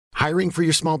Hiring for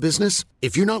your small business?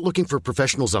 If you're not looking for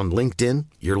professionals on LinkedIn,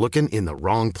 you're looking in the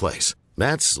wrong place.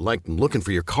 That's like looking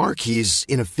for your car keys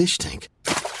in a fish tank.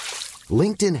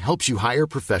 LinkedIn helps you hire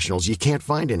professionals you can't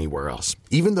find anywhere else,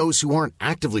 even those who aren't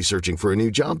actively searching for a new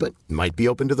job but might be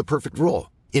open to the perfect role.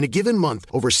 In a given month,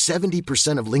 over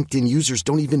 70% of LinkedIn users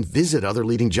don't even visit other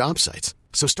leading job sites.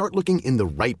 So start looking in the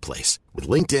right place. With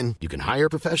LinkedIn, you can hire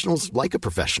professionals like a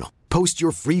professional. Post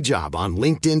your free job on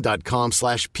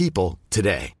linkedin.com/people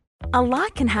today. A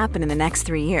lot can happen in the next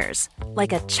 3 years.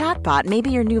 Like a chatbot may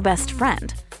be your new best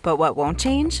friend. But what won't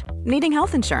change? Needing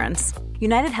health insurance.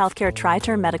 United Healthcare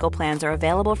Tri-Term Medical Plans are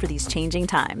available for these changing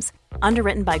times.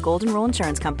 Underwritten by Golden Rule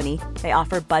Insurance Company, they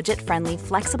offer budget-friendly,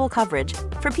 flexible coverage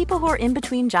for people who are in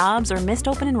between jobs or missed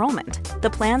open enrollment. The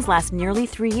plans last nearly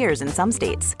 3 years in some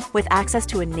states, with access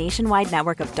to a nationwide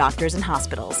network of doctors and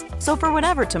hospitals. So for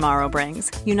whatever tomorrow brings,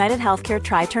 United Healthcare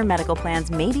Tri-Term Medical Plans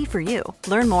may be for you.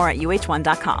 Learn more at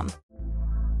uh1.com.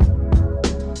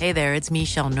 Hey there, it's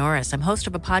Michelle Norris. I'm host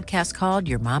of a podcast called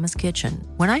Your Mama's Kitchen.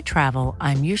 When I travel,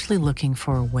 I'm usually looking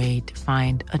for a way to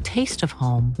find a taste of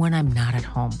home when I'm not at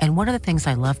home. And one of the things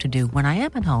I love to do when I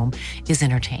am at home is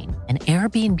entertain. And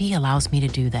Airbnb allows me to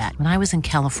do that. When I was in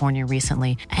California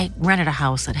recently, I rented a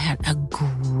house that had a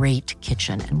great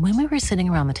kitchen. And when we were sitting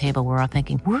around the table, we're all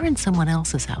thinking, we're in someone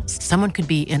else's house. Someone could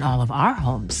be in all of our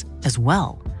homes as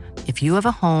well. If you have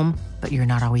a home, but you're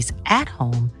not always at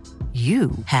home,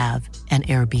 you have an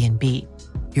Airbnb.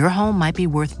 Your home might be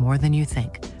worth more than you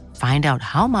think. Find out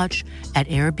how much at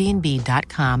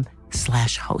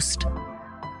airbnb.com/host.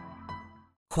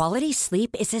 Quality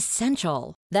sleep is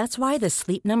essential. That's why the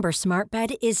Sleep Number Smart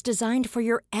Bed is designed for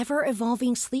your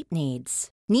ever-evolving sleep needs.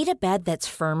 Need a bed that's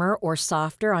firmer or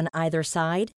softer on either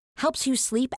side? Helps you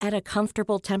sleep at a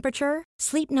comfortable temperature?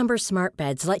 Sleep Number Smart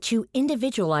Beds let you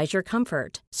individualize your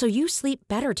comfort, so you sleep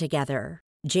better together.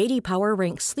 J.D. Power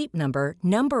ranks Sleep Number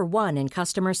number 1 in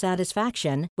customer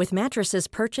satisfaction with mattresses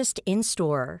purchased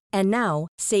in-store. And now,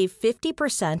 save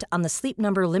 50% on the Sleep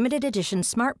Number Limited Edition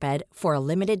Smart Bed for a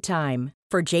limited time.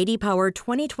 For J.D. Power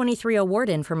 2023 award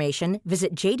information,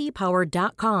 visit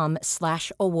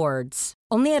jdpower.com/awards.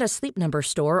 Only at a Sleep Number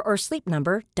store or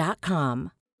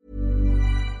sleepnumber.com.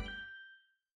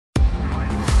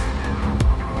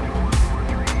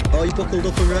 Are you buckled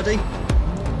up and ready?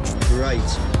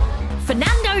 Great.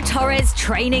 Fernando Torres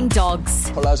training dogs.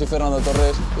 Hola, soy Fernando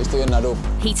Torres, estoy en Naru.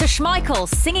 Peter Schmeichel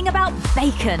singing about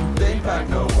bacon. They back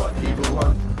know what people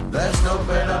want. There's no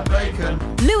better bacon.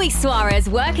 Luis Suarez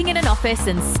working in an office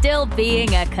and still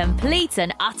being a complete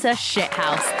and utter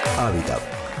shithouse. Habitat.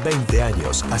 20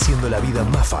 años haciendo la vida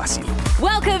más fácil.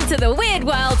 Welcome to the weird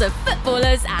world of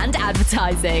footballers and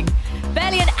advertising.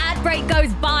 Barely an ad break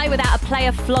goes by without a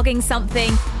player flogging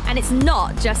something, and it's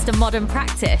not just a modern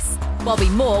practice. Bobby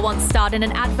Moore once starred in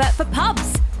an advert for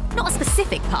pubs. Not a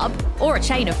specific pub or a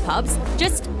chain of pubs,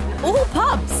 just all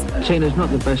pubs. Tina's not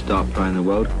the best dart player in the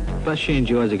world, but she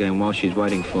enjoys the game while she's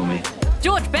waiting for me.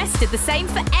 George Best did the same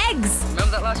for eggs.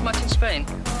 Remember that last match in Spain?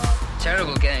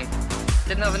 Terrible game.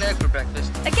 Didn't have an egg for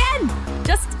breakfast. Again,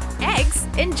 just eggs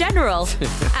in general.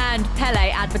 And Pele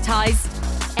advertised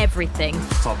everything.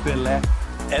 Só Pelé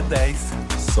é 10,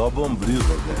 só Bombril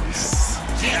é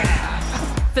 10.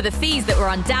 For the fees that were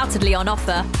undoubtedly on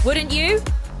offer, wouldn't you?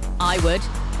 I would.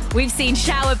 We've seen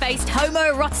shower-based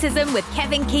homoeroticism with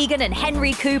Kevin Keegan and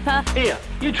Henry Cooper. Here,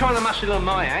 you trying to muscle on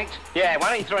my act? Yeah, why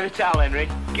don't you throw the towel, Henry?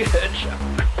 Good.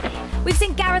 We've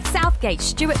seen Gareth Southgate,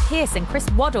 Stuart Pearce and Chris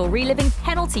Waddle reliving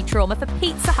penalty trauma for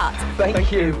Pizza Hut.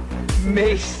 Thank you,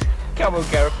 miss. Come on,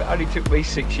 Gareth, it only took me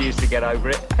 6 years to get over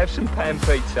it. Have some pan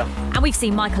pizza. And we've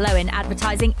seen Michael Owen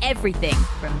advertising everything,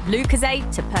 from Lucozade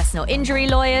to personal injury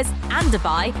lawyers and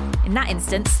Dubai, in that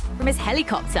instance, from his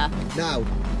helicopter. Now,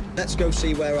 let's go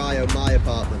see where I own my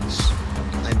apartments.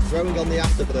 I'm throwing on the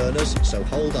afterburners, so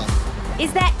hold on.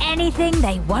 Is there anything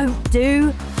they won't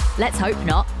do? Let's hope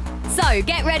not. So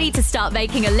get ready to start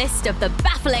making a list of the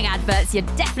baffling adverts you're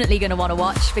definitely going to want to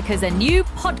watch, because a new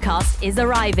podcast is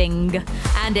arriving.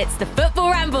 And it's the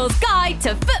Football Rambles Guide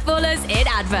to Footballers in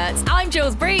Adverts. I'm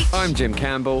Jules Breach. I'm Jim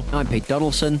Campbell. I'm Pete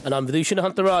Donaldson. And I'm Vidushan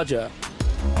Huntaraja.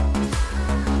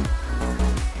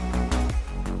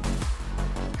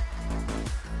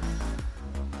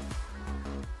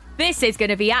 This is going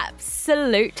to be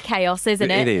absolute chaos, isn't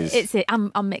it? It is.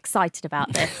 I'm excited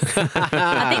about this.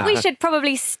 I think we should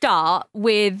probably start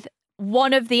with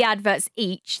one of the adverts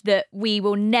each that we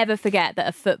will never forget that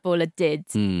a footballer did.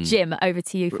 Jim, over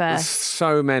to you first.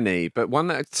 So many, but one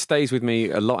that stays with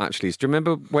me a lot actually is, do you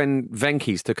remember when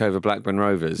Venky's took over Blackburn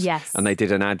Rovers? Yes. And they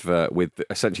did an advert with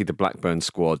essentially the Blackburn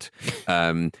squad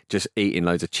just eating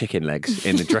loads of chicken legs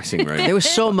in the dressing room. They were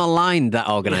so maligned, that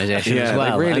organisation, as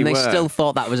well. They really and they were. Still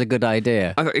thought that was a good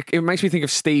idea. It makes me think of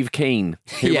Steve Keane,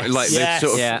 who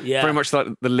very much like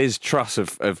the Liz Truss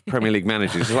of Premier League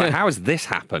managers. It's like, how has this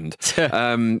happened?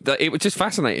 It was just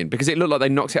fascinating because it looked like they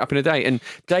knocked it up in a day. And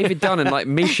David Dunn and like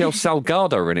Michel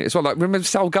Salgado are in it as well. Like, remember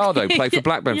Salgado played for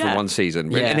Blackburn for one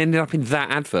season and ended up in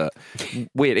that advert.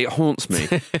 Weird. It haunts me.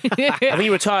 I think he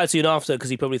retired soon after because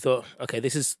he probably thought, okay,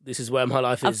 this is where my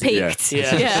life is. I've peaked.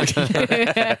 Yeah.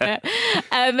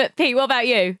 Pete, what about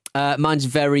you? Mine's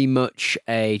very much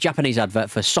a Japanese advert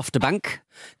for SoftBank.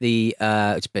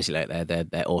 It's basically like their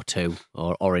O2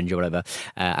 or Orange or whatever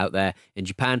out there in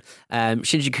Japan.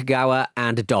 Shinji Kagawa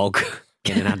and a dog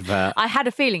in an advert. I had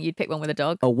a feeling you'd pick one with a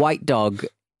dog. A white dog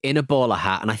in a bowler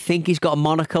hat, and I think he's got a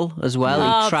monocle as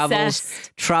well. He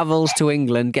travels to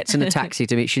England, gets in a taxi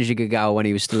to meet Shinji Kagawa when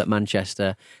he was still at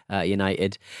Manchester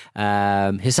United.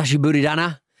 Hisashi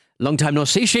Buridana. Long time no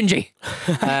see, Shinji.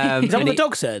 Is that what the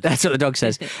dog said? That's what the dog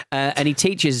says. And he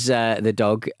teaches the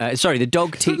dog... the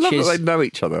dog teaches... I love that they know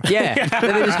each other. Yeah,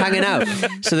 they're just hanging out.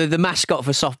 So the mascot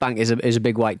for SoftBank is a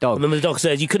big white dog. And then the dog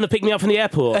says, you couldn't have picked me up from the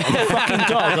airport. I'm a fucking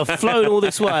dog. I've flown all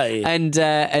this way. And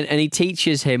he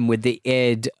teaches him with the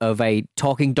aid of a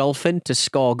talking dolphin to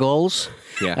score goals.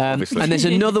 Yeah, obviously. And there's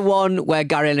another one where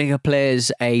Gary Lineker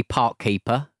plays a park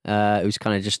keeper. Who's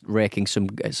kind of just raking some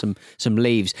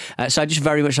leaves. So I just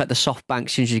very much like the SoftBank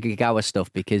Shinji Kagawa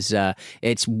stuff because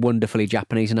it's wonderfully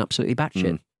Japanese and absolutely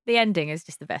batshit. The ending is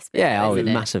just the best bit. Yeah, isn't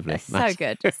it? Massively. So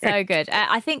good, so good.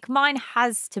 I think mine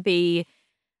has to be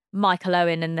Michael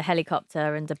Owen and the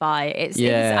helicopter in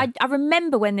Dubai. I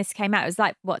remember when this came out. It was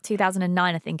like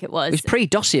 2009, I think it was. It was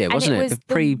pre-dossier, wasn't it? It was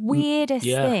the weirdest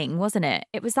thing, wasn't it?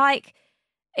 It was like.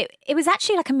 It was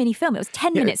actually like a mini film. It was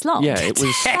 10 minutes long. Yeah, it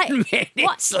was 10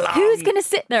 minutes long. Who's going to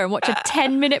sit there and watch a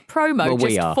 10-minute promo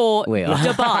for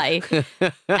Dubai?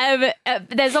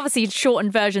 There's obviously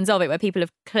shortened versions of it where people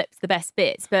have clipped the best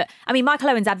bits. But, I mean, Michael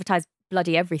Owen's advertised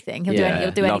bloody everything.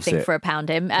 He'll do anything for a pound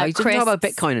him. He doesn't talk about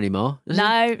Bitcoin anymore.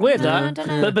 No. Weird, I don't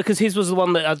know. But because his was the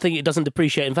one that I think it doesn't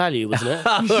depreciate in value, wasn't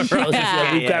it?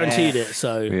 We've guaranteed it.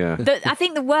 So I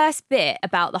think the worst bit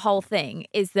about the whole thing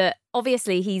is that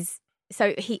obviously he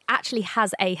actually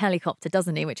has a helicopter,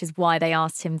 doesn't he? Which is why they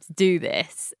asked him to do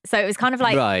this. So it was kind of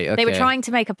like they were trying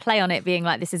to make a play on it being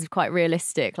like, this is quite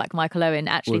realistic. Like Michael Owen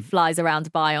actually flies around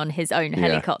Dubai on his own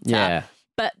helicopter. Yeah.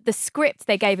 But the script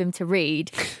they gave him to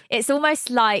read, it's almost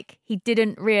like he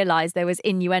didn't realise there was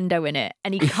innuendo in it.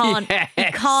 And he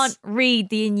can't read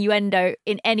the innuendo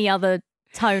in any other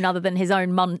tone other than his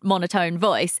own monotone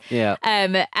voice. Yeah.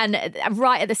 And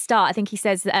right at the start, I think he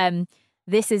says...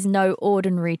 this is no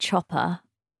ordinary chopper.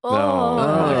 It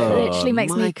literally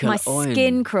makes my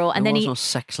skin crawl. And then no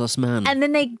sexless man. And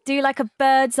then they do like a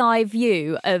bird's eye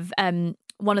view of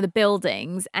one of the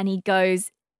buildings, and he goes,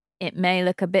 "It may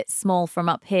look a bit small from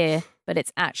up here, but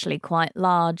it's actually quite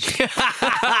large."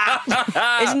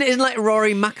 Isn't it like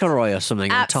Rory McIlroy or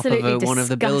something Absolutely on top of one of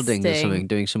the buildings or something,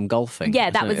 doing some golfing?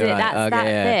 Yeah, that was it. That's that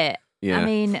bit. Yeah. I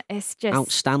mean, it's just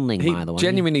outstanding. By the way, he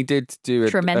genuinely did do a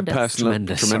personal,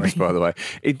 tremendous. By the way,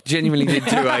 it genuinely did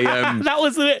do a. That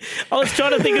was it. I was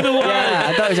trying to think of the word. Yeah,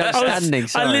 I thought it was outstanding.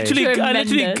 I literally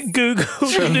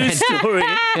googled the news story.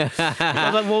 I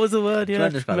was like, what was the word? Yeah,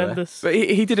 tremendous. But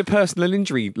he did a personal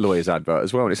injury lawyer's advert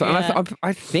as well. And it's like,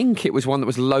 I think it was one that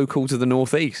was local to the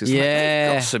northeast. It's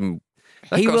like, got some.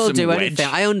 He will do anything.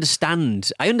 I understand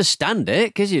it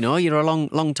because you're a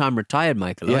long time retired,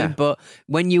 Michael. Yeah. But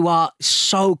when you are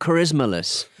so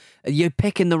charismaless, you're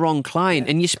picking the wrong client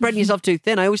and you're spreading yourself too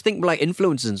thin. I always think like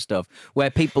influencers and stuff where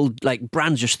people like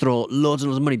brands just throw loads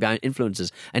and loads of money behind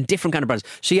influencers and different kind of brands.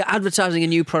 So you're advertising a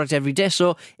new product every day.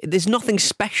 So there's nothing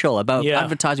special about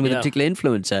advertising with a particular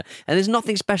influencer, and there's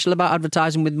nothing special about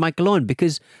advertising with Michael Owen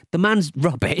because the man's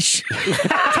rubbish.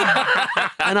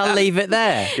 And I'll leave it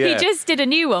there. Yeah. He just did a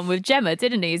new one with Gemma,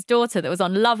 didn't he? His daughter that was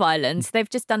on Love Island. So they've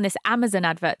just done this Amazon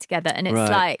advert together, and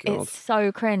it's it's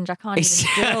so cringe. I can't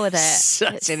even deal with it.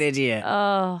 Such an idiot.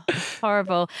 Oh,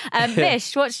 horrible.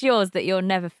 Vish, what's yours that you'll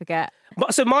never forget?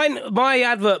 So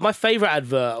my favourite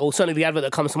advert, or certainly the advert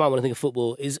that comes to mind when I think of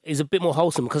football, is a bit more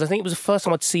wholesome because I think it was the first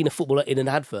time I'd seen a footballer in an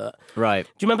advert. Right.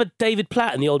 Do you remember David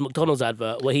Platt in the old McDonald's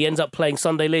advert where he ends up playing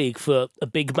Sunday League for a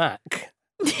Big Mac?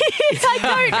 I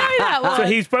don't know that one. So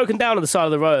he's broken down on the side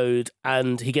of the road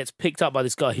and he gets picked up by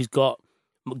this guy who's got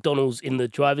McDonald's in the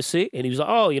driver's seat, and he was like,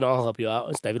 "Oh, I'll help you out."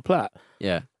 It's David Platt.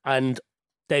 Yeah. And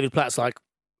David Platt's like,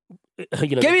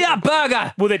 give me that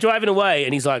burger. Well, they're driving away,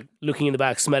 and he's like looking in the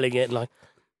bag, smelling it, and like,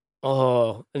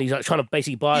 oh, and he's like trying to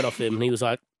basically buy it off him, and he was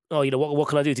like, oh, what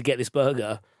can I do to get this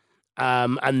burger?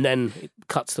 And then it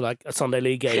cuts to like a Sunday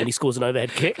League game, and he scores an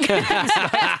overhead kick. Okay.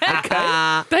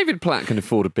 David Platt can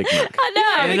afford a Big Mac. I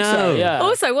know. I think so, yeah.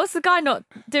 Also, what's the guy not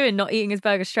eating his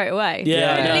burger straight away?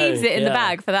 Yeah, he leaves it in the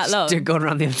bag for that long. Still going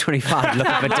around the M25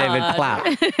 looking for David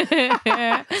Platt.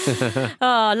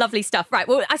 Oh, lovely stuff. Right.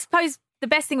 Well, I suppose the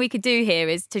best thing we could do here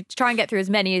is to try and get through as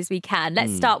many as we can.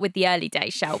 Let's start with the early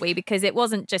days, shall we? Because it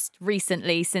wasn't just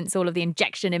recently, since all of the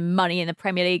injection in money in the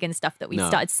Premier League and stuff, that we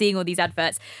started seeing all these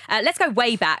adverts. Let's go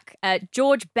way back.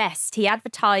 George Best, he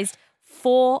advertised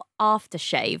for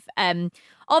aftershave.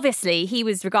 Obviously, he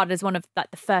was regarded as one of like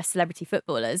the first celebrity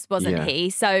footballers, wasn't he?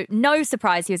 So no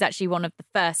surprise, he was actually one of the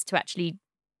first to actually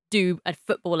do a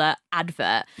footballer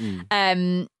advert.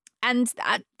 And the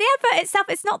advert itself,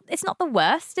 it's not the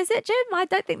worst, is it, Jim? I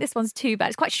don't think this one's too bad.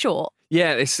 It's quite short.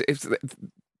 Yeah, it's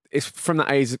from that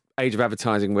age of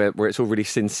advertising where it's all really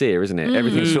sincere, isn't it?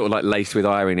 Everything's sort of like laced with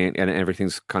irony, and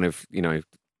everything's kind of,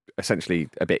 essentially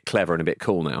a bit clever and a bit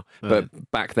cool now. But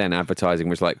back then, advertising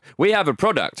was like, we have a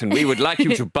product and we would like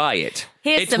you to buy it.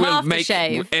 Here's some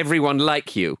aftershave. Make everyone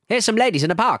like you. Here's some ladies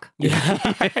in a park. You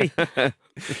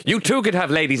too could have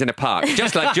ladies in a park,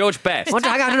 just like George Best. Want to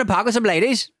hang out in a park with some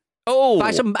ladies? Oh, buy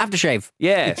some aftershave.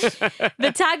 Yes. The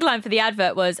tagline for the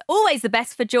advert was, always the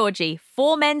best for Georgie.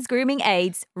 4 men's grooming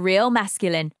aids, real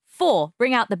masculine. 4,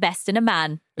 bring out the best in a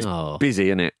man. It's busy,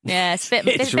 isn't it? Yeah, it's a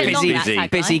bit really long, busy. that tagline.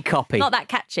 Busy copy. Not that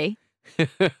catchy.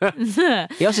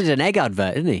 He also did an egg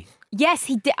advert, didn't he? Yes,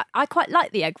 he did. I quite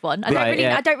like the egg one.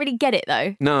 I don't really get it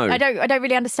though. No, I don't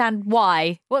really understand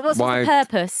why. What's the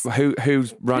purpose?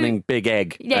 Who's running Big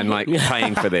Egg and like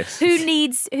paying for this? Who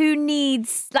needs?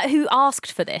 Like who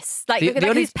asked for this? Like,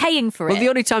 who's paying for it? Well, the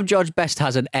only time George Best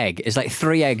has an egg is like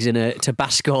 3 eggs in a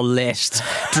Tabasco laced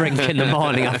drink in the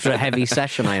morning after a heavy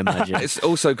session, I imagine. It's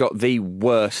also got the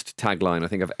worst tagline I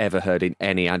think I've ever heard in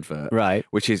any advert. Right,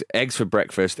 which is eggs for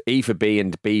breakfast, E for B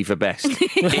and B for best.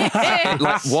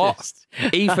 Like what?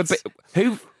 E for B.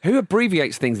 Who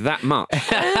abbreviates things that much?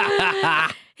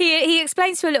 He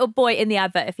explains to a little boy in the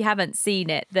advert, if you haven't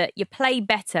seen it, that you play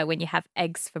better when you have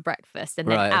eggs for breakfast, and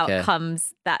then out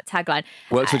comes that tagline.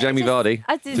 Works for Jamie Vardy,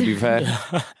 to be fair.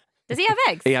 Does he have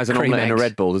eggs? He has an omelette and a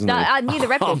Red Bull, doesn't he? I knew the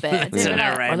Red Bull bit.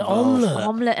 An omelette.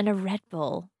 Omelette and a Red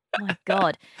Bull. Oh my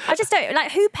God. I just don't,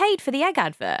 like, who paid for the egg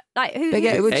advert? Like, who?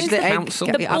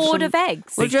 The board of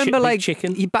eggs. Well, do you remember, like,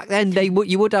 chicken? Back then,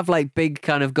 you would have, like, big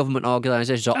kind of government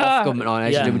organisations or off-government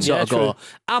organisations who would sort of go,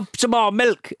 have some more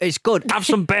milk, it's good, have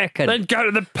some bacon. Then go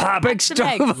to the pub. Big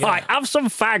stuff, like, have some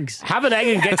fags. Have an egg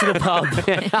and get to the pub.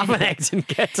 Have an egg and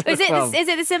get to the pub. Is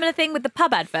it the similar thing with the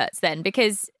pub adverts then?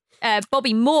 Because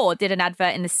Bobby Moore did an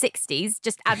advert in the 60s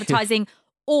just advertising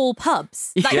all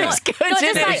pubs. Like, not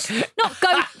just like, not go.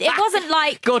 It wasn't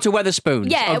like go to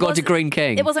Wetherspoons or go to Green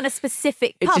King. It wasn't a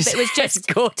specific pub. It was just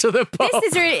go to the pub.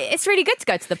 It's really good to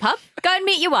go to the pub. Go and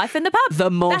meet your wife in the pub.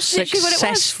 The most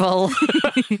successful.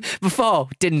 Before,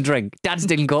 didn't drink. Dads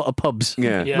didn't go to pubs.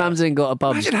 Mums didn't go to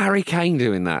pubs. Imagine Harry Kane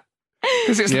doing that.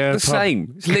 Because it's the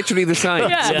same. It's literally the same.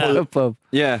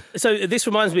 Yeah. So this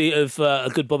reminds me of a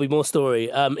good Bobby Moore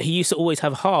story. He used to always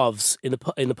have halves in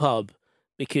the pub.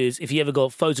 Because if he ever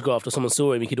got photographed or someone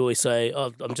saw him, he could always say,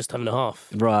 "Oh, I'm just having a half."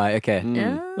 Right. Okay.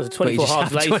 It was 24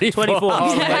 halves later. 24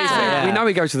 halves later. Yeah. We know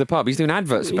he goes to the pub. He's doing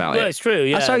adverts about it. Yeah, it's true.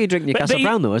 Yeah. I saw you drink Newcastle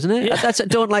Brown though, isn't it? Yeah.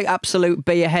 Don't like absolute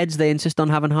beer heads. They insist on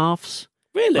having halves.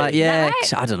 Really? Like, yeah.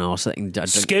 Right? I don't know.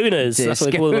 Schooners. That's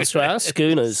what they call them in Australia.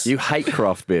 Schooners. You hate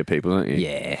craft beer people, don't you?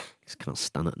 Yeah. Can't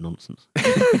stand that nonsense.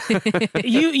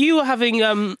 you were having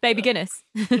Baby Guinness.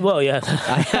 Well, yeah.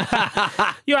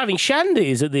 You were having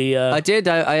shandies at the. I did.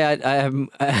 I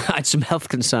had some health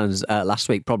concerns last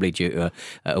week, probably due to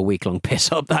a week-long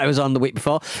piss up that I was on the week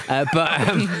before.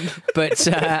 But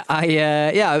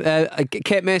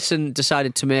Kate Mason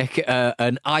decided to make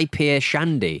an IPA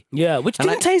shandy. Yeah, which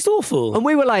didn't taste awful. And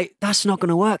we were like, "That's not going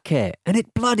to work, Kate," and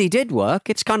it bloody did work.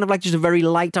 It's kind of like just a very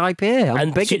light IPA. I'm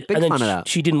a big fan of that.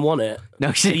 She didn't want it.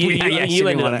 No, you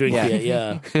ended up drinking it.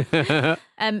 Yeah.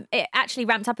 It actually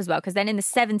ramped up as well because then in the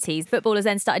 70s, footballers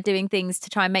then started doing things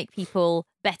to try and make people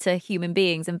better human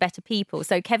beings and better people.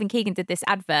 So Kevin Keegan did this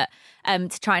advert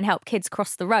to try and help kids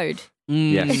cross the road.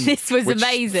 Yes. This was Which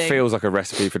amazing. Feels like a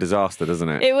recipe for disaster, doesn't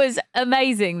it? It was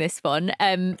amazing, this one.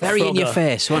 Very in your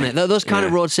face, wasn't it? Those kind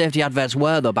of road safety adverts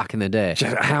were, though, back in the day.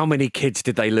 How many kids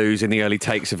did they lose in the early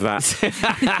takes of that?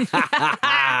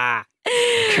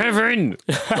 Kevin!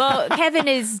 Well, Kevin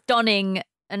is donning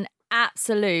an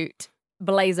absolute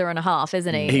blazer and a half,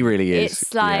 isn't he? He really is.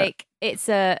 It's like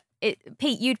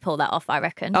Pete, you'd pull that off, I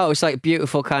reckon. Oh, it's like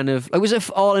beautiful kind of. It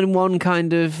was all-in-one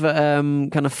kind of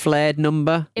flared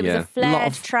number. It was a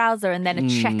flared trouser and then a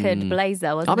checkered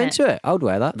blazer, wasn't it? I'm into it. I would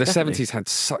wear that. The definitely. 70s had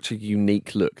such a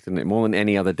unique look, didn't it? More than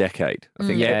any other decade. I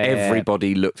think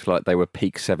everybody looked like they were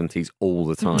peak 70s all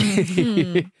the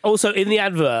time. Also, in the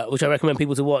advert, which I recommend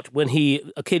people to watch, when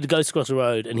a kid goes across the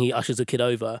road and he ushers a kid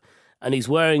over, and he's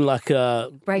wearing like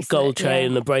a gold chain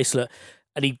and a bracelet,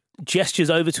 and he gestures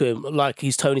over to him like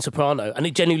he's Tony Soprano, and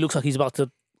it genuinely looks like he's about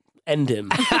to end him.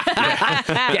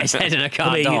 Get his head in a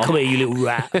car door. Come here, you little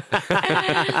rat.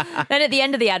 Then at the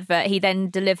end of the advert, he then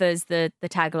delivers the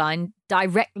tagline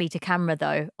directly to camera,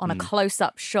 though, on a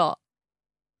close-up shot.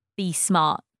 Be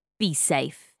smart, be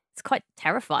safe. It's quite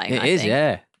terrifying, It is,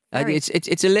 yeah.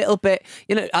 It's a little bit,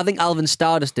 I think Alvin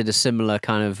Stardust did a similar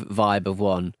kind of vibe of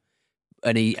one.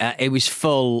 And it was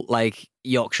full like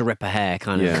Yorkshire Ripper hair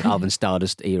kind of Alvin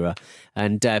Stardust era,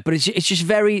 and but it's just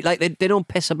very like they don't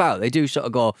piss about. They do sort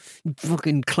of go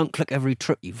fucking clunk click every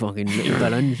trip, you fucking little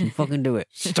bellends, and fucking do it.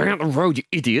 Stay out the road, you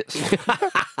idiots.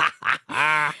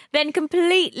 Then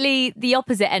completely the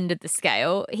opposite end of the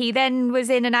scale, he then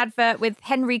was in an advert with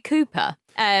Henry Cooper,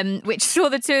 which saw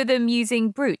the two of them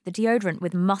using Brute, the deodorant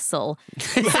with muscle,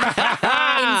 in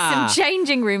some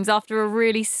changing rooms after a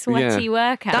really sweaty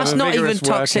workout. That's not even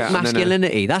toxic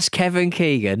masculinity. That's Kevin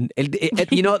Keegan. At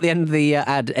the end of the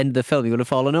end of the film, he would have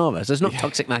fallen over. So it's not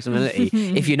toxic masculinity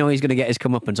if you know he's going to get his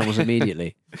comeuppance almost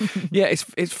immediately. Yeah,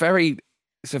 it's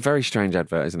a very strange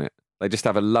advert, isn't it? They just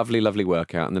have a lovely, lovely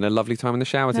workout and then a lovely time in the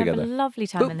shower together. A lovely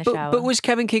time in the shower. But was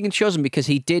Kevin Keegan chosen because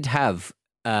he did have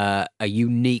a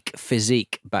unique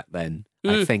physique back then?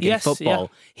 I think in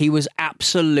football, he was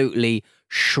absolutely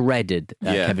shredded.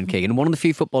 Kevin Keegan, and one of the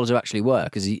few footballers who actually were,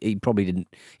 because he probably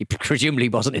didn't. He presumably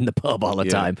wasn't in the pub all the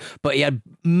time, but he had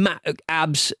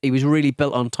abs. He was really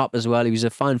built on top as well. He was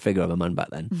a fine figure of a man back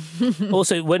then.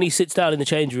 Also, when he sits down in the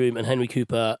change room and Henry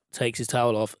Cooper takes his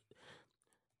towel off,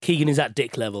 Keegan is at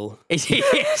dick level. He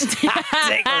is at dick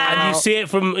level. And you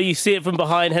see it from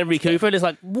behind Henry Cooper, and it's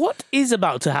like, what is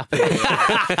about to happen?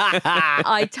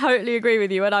 I totally agree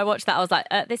with you. When I watched that, I was like,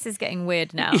 this is getting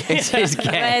weird now. This is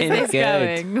getting Where's this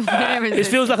going? Where is This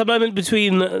feels like a moment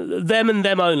between them and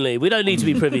them only. We don't need to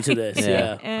be privy to this.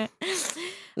 Yeah.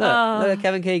 Look at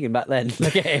Kevin Keegan back then.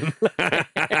 Look at him.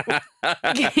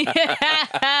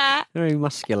 Very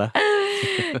muscular.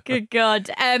 Good God.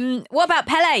 What about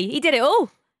Pele? He did it all.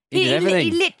 He did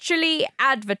everything. He literally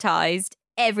advertised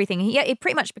everything. He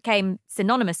pretty much became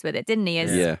synonymous with it, didn't he?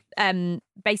 As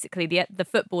basically the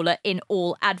footballer in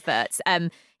all adverts. He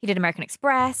did American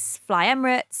Express, Fly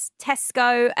Emirates,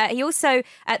 Tesco. He also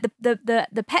the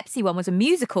Pepsi one was a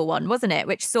musical one, wasn't it?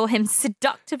 Which saw him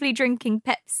seductively drinking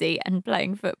Pepsi and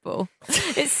playing football.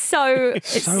 It's so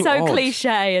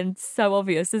cliche and so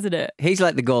obvious, isn't it? He's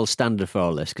like the gold standard for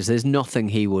all this because there's nothing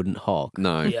he wouldn't hawk.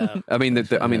 No, I mean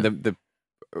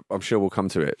I'm sure we'll come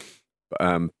to it.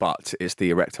 But it's the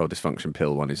erectile dysfunction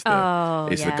pill one is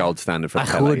the gold standard for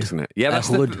Pele, isn't it? Yeah, that's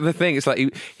the thing. It's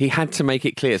like he had to make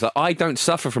it clear. It's like, I don't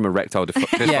suffer from erectile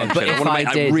dysfunction. But I want to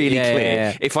make that really clear.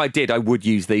 Yeah. If I did, I would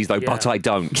use these though, but I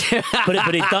don't.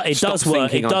 but it does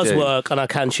work. It does work, and I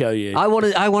can show you. I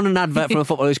want an advert from a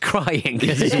footballer who's crying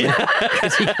because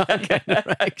he can't get an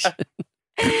erection.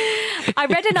 I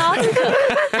read an article.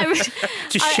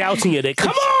 Just shouting at it.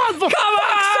 Come on, for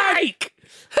fuck's sake!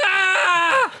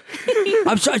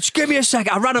 I'm sorry, just give me a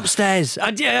second. I ran upstairs.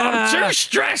 I'm too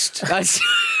stressed. There's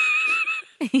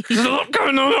a lot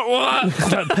going on at work.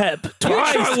 Don't Pep.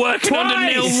 Try working under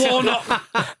Neil Warnock.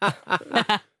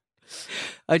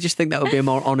 I just think that would be a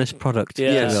more honest product. To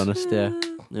be honest,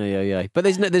 yeah. But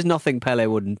there's nothing Pele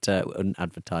wouldn't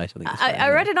advertise. I think. I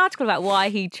read an article about why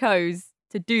he chose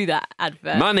to do that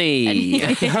advert. Money.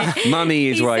 Money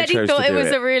is why I chose to do it. He thought it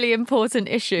was a really important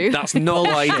issue. That's not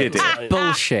why he did it.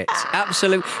 Bullshit.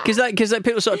 Absolute. Because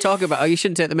people sort of talk about, you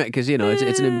shouldn't take the mick because,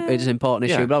 it's an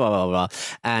important issue, blah, blah, blah, blah.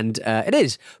 And it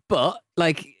is. But,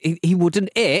 he wouldn't,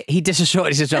 A, he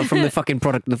disassociated himself from the fucking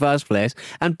product in the first place,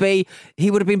 and B,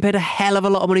 he would have been paid a hell of a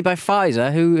lot of money by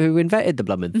Pfizer, who invented the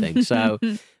blooming thing. So,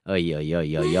 oi.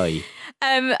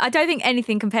 I don't think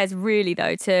anything compares really,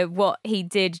 though, to what he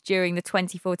did during the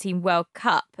 2014 World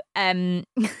Cup. He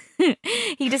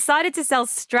decided to sell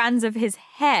strands of his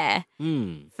hair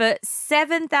for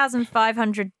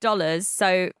 $7,500,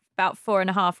 so about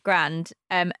 $4,500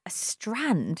 a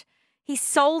strand. He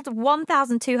sold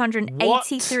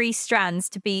 1,283 strands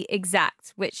to be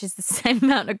exact, which is the same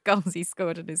amount of goals he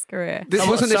scored in his career.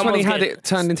 Wasn't this when he had it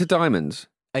turned into diamonds?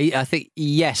 I think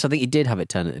he did have it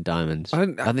turned into diamonds. I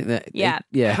think that. Yeah.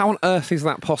 How on earth is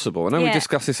that possible? I know we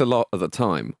discussed this a lot at the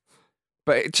time,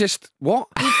 But it just, what?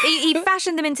 He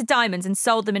fashioned them into diamonds and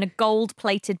sold them in a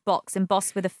gold-plated box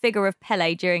embossed with a figure of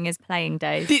Pele during his playing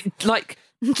days.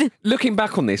 Looking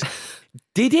back on this,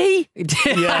 did he? I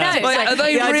know. Are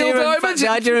they real diamonds? The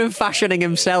idea of fashioning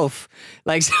himself.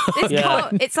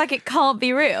 It's like it can't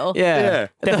be real. Yeah.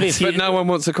 But no one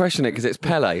wants to question it because it's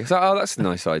Pele. It's like, oh, that's a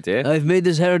nice idea. I've made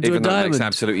this hair into Even a though it diamond. makes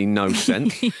absolutely no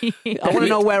sense. I want to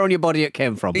know where on your body it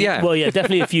came from. Yeah. Well, yeah,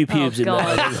 definitely a few pubes in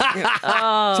there.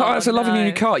 That's a lovely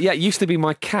new car. Yeah, it used to be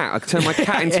my cat. I could turn my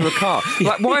cat into a car.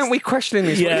 Like, why aren't we questioning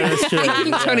this? Yeah, that's true. He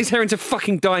didn't turn his hair into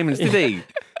fucking diamonds, did he?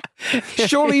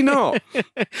 Surely not.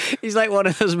 He's like one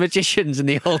of those magicians in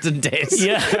the olden days.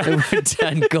 Yeah. Who would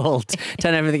turn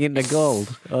everything into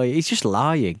gold. Oh, he's just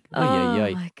lying. Oh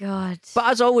my God. But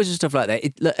as always and stuff like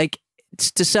that,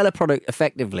 to sell a product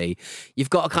effectively, you've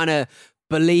got to kind of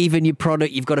believe in your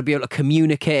product. You've got to be able to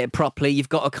communicate it properly. You've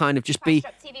got to kind of just be...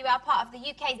 TV, we are part of the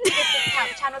UK's biggest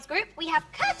discount channels group. We have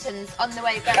curtains on the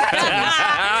way. You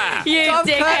dickhead.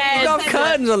 We've got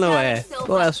curtains on the way.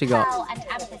 What else we got? Pearl and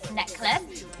amethyst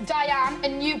necklace. Diane, a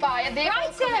new buyer.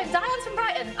 Brighton. Diane's from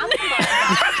Brighton. I'm from Brighton.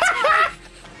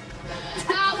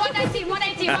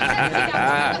 180.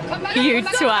 You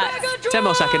twat. 10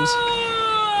 more seconds.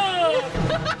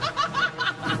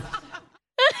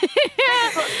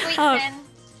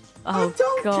 Oh,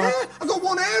 God. Care. I've got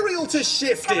one aerial to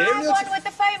shift here. One with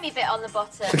the foamy bit on the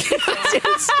bottom.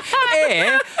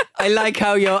 I like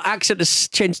how your accent has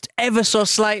changed ever so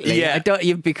slightly. Yeah.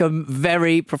 You've become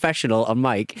very professional on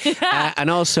mic.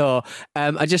 And also,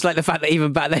 I just like the fact that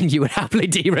even back then you would happily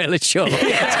derail a show. In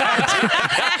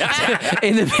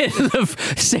the middle of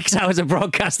 6 hours of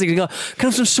broadcasting and go, can I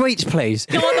have some sweets, please?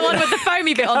 You want the one with the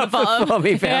foamy bit on the bottom?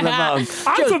 Foamy bit on the bottom.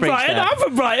 I'm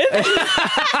from Brighton.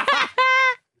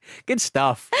 Good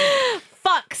stuff.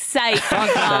 Fuck's sake.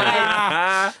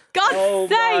 God's Oh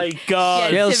sake. my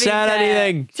God. She'll sell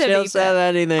anything. She'll sell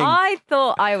anything. I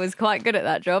thought I was quite good at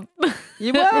that job.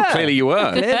 You were. Clearly you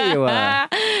were. Clearly you were.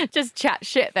 Just chat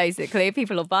shit, basically.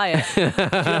 People will buy it. Do you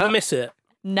ever miss it?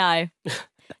 No.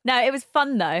 No, it was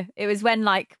fun, though. It was when,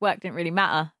 work didn't really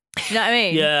matter. You know what I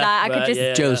mean? Yeah. I could just...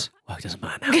 Yeah. Joe's, work doesn't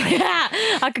matter now.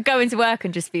 I could go into work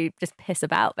and just piss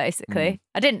about, basically.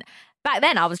 I didn't... Back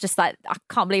then, I was just like, I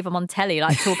can't believe I'm on telly,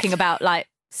 talking about,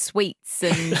 sweets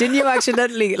and... Didn't you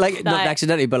accidentally, not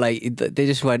accidentally, but they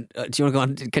just went, do you want to go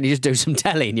on, can you just do some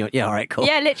telly? And you went, yeah, all right, cool.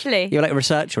 Yeah, literally. You were like a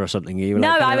researcher or something? You were No,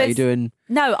 like, I was... What are you doing?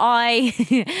 No,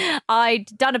 I'd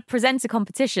done a presenter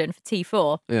competition for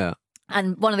T4. Yeah.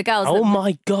 And one of the girls... Oh,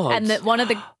 my God. And one of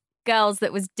the girls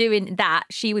that was doing that,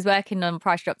 she was working on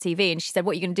Price Drop TV, and she said,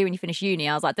 what are you going to do when you finish uni?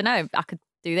 I was like, I don't know, I could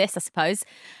do this, I suppose.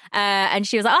 And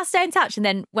she was like, I'll stay in touch. And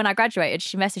then when I graduated,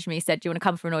 she messaged me, said, do you want to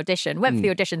come for an audition? Went for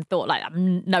the audition, thought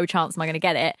no chance am I going to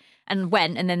get it. And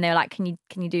went, and then they were like, can you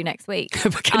do next week?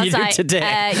 Can you do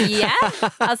today? Yeah.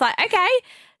 I was like, okay.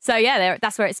 So yeah,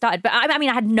 that's where it started. But I mean,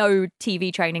 I had no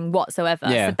TV training whatsoever.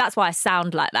 Yeah. So that's why I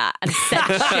sound like that and said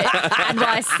shit. And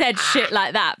why I said shit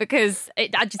like that, because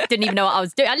I just didn't even know what I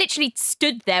was doing. I literally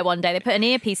stood there one day. They put an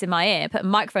earpiece in my ear, put a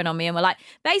microphone on me, and were like,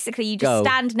 basically, you just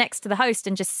stand next to the host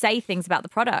and just say things about the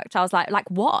product. I was like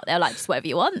what? They were like, just whatever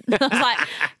you want. I was like,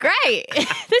 great,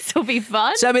 this will be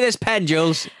fun. Sell me this pen,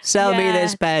 Jules. Sell me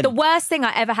this pen. The worst thing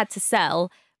I ever had to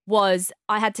sell was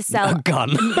I had to sell a gun.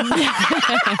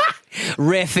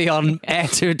 Raytheon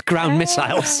air-to-ground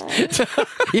missiles.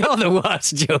 You're the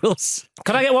worst, Jules.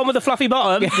 Can I get one with a fluffy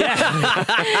bottom? Yeah.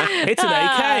 It's an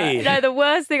AK. No, the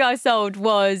worst thing I sold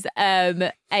was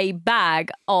a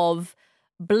bag of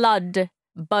blood,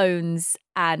 bones,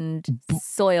 and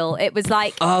soil. It was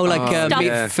like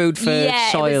food for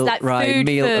soil, it was like right? Food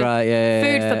Meal, for, right? Yeah,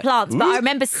 food yeah. for plants. But I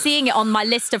remember seeing it on my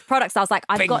list of products. I was like,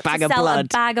 I've Big got bag to of sell a blood.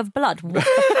 bag of blood. What the fuck?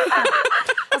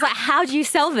 I was like, how do you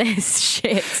sell this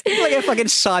shit? It's like a fucking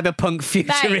cyberpunk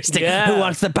futuristic. Who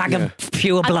wants the bag of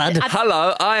pure blood?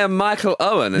 Hello, I am Michael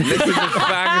Owen, and this is a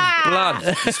bag of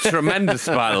blood. It's tremendous,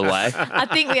 by the way. I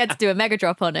think we had to do a mega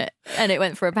drop on it, and it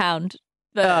went for £1.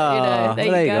 But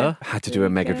there you go. Had to do a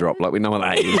mega drop, like we know what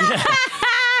that is.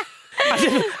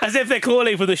 As if they're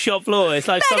calling for the shop floor. It's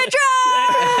like mega drop.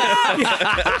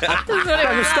 Like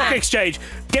a stock exchange.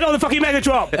 Get on the fucking mega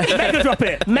drop. Mega drop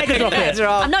it. Mega drop it.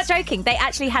 I'm not joking. They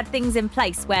actually had things in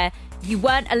place where you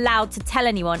weren't allowed to tell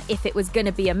anyone if it was going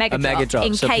to be a mega drop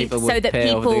in so case, people would so that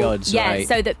pay people, over the odds, right.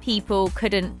 so that people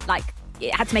couldn't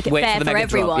it had to make it Wait fair for the for mega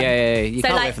drop. everyone. Yeah. You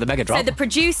can't wait for the mega drop. So the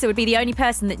producer would be the only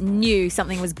person that knew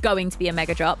something was going to be a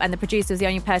mega drop, and the producer was the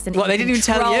only person. What, they didn't even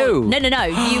tell you? No.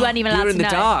 You weren't even allowed to know. You were in the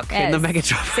dark in the mega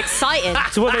drop. It's exciting.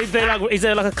 So what they like? Is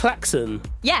there like a klaxon?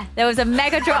 Yeah, there was a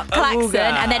mega drop klaxon,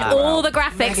 and then all the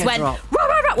graphics went.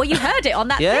 crap. Well, you heard it on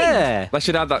that thing. They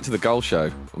should add that to the goal show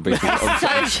on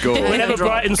BBC. on score. Whenever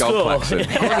Brighton score. What do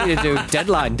you do?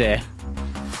 Deadline day.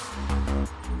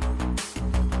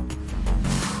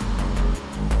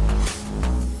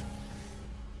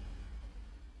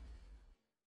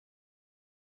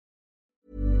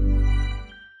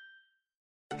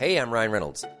 Hey, I'm Ryan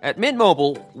Reynolds. At Mint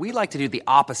Mobile, we like to do the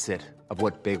opposite of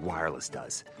what Big Wireless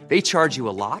does. They charge you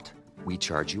a lot, we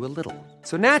charge you a little.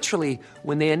 So naturally,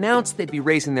 when they announced they'd be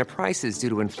raising their prices due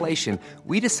to inflation,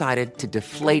 we decided to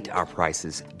deflate our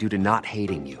prices due to not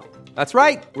hating you. That's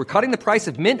right. We're cutting the price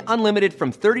of Mint Unlimited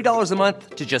from $30 a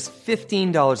month to just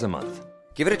 $15 a month.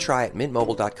 Give it a try at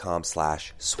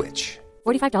mintmobile.com/switch.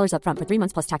 $45 up front for 3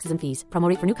 months plus taxes and fees. Promo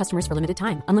rate for new customers for limited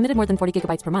time. Unlimited more than 40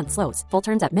 gigabytes per month. Slows full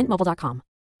terms at mintmobile.com.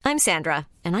 I'm Sandra,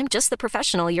 and I'm just the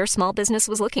professional your small business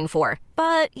was looking for.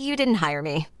 But you didn't hire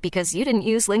me because you didn't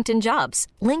use LinkedIn Jobs.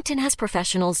 LinkedIn has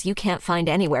professionals you can't find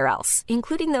anywhere else,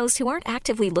 including those who aren't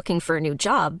actively looking for a new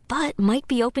job, but might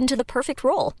be open to the perfect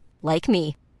role, like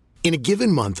me. In a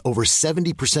given month, over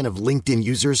 70% of LinkedIn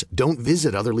users don't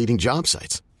visit other leading job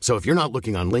sites. So if you're not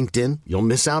looking on LinkedIn, you'll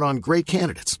miss out on great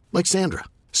candidates like Sandra.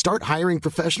 Start hiring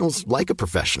professionals like a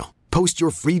professional. Post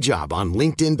your free job on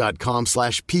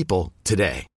linkedin.com/people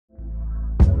today.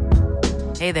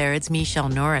 Hey there, it's Michelle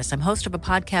Norris. I'm host of a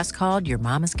podcast called Your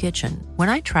Mama's Kitchen. When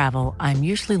I travel, I'm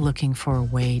usually looking for a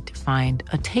way to find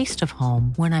a taste of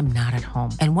home when I'm not at home.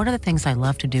 And one of the things I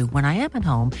love to do when I am at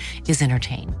home is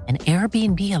entertain. And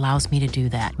Airbnb allows me to do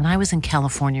that. When I was in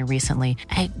California recently,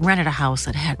 I rented a house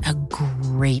that had a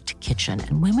great kitchen.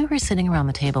 And when we were sitting around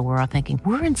the table, we're all thinking,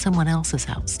 we're in someone else's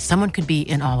house. Someone could be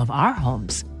in all of our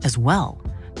homes as well.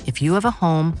 If you have a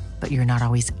home, but you're not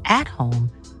always at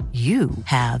home, you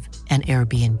have an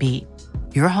Airbnb.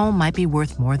 Your home might be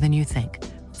worth more than you think.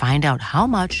 Find out how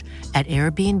much at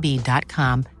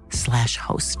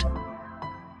airbnb.com/host.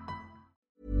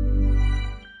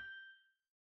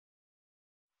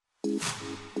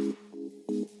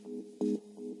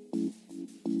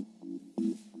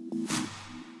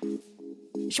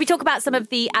 Should we talk about some of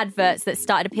the adverts that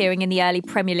started appearing in the early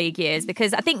Premier League years?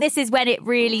 Because I think this is when it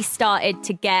really started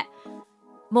to get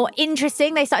more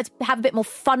interesting. They started to have a bit more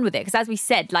fun with it. Because as we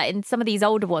said, like in some of these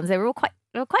older ones, they were quite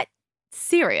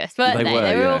serious, weren't they?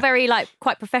 They were all very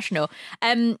quite professional.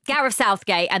 Gareth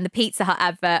Southgate and the Pizza Hut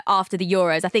advert after the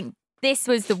Euros. I think this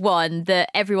was the one that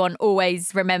everyone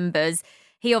always remembers.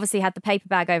 He obviously had the paper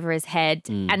bag over his head.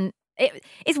 And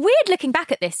it's weird looking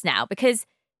back at this now because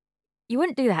you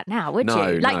wouldn't do that now, would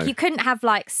you? Like you couldn't have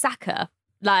Saka.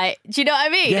 Like, do you know what I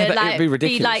mean? Yeah, and, it'd be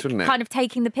ridiculous, wouldn't it? Kind of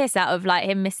taking the piss out of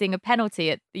him missing a penalty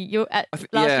at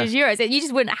last year's Euros. You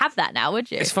just wouldn't have that now,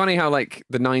 would you? It's funny how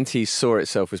the 90s saw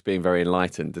itself as being very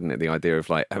enlightened, didn't it? The idea of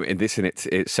this in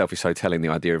itself is so telling. The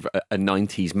idea of a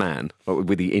 90s man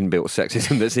with the inbuilt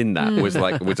sexism that's in that was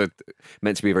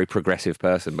meant to be a very progressive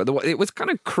person, but it was kind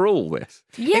of cruel. This,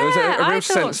 yeah, it was a real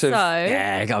sense so.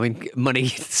 Yeah, I mean, money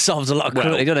solves a lot of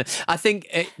cruelty, doesn't it? I think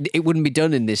it wouldn't be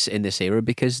done in this era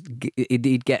because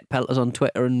he'd get pelters on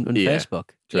Twitter and Facebook.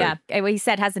 True. Yeah, well, he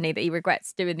said, hasn't he, that he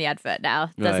regrets doing the advert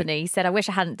now, doesn't he? He said, I wish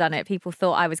I hadn't done it. People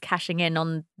thought I was cashing in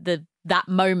on that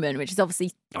moment, which is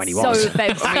obviously so offensive.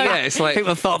 It's like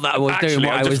people thought that I was doing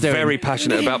what I was doing. Very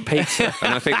passionate about pizza,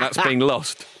 and I think that's being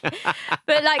lost.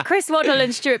 But Chris Waddle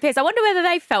and Stuart Pearce, I wonder whether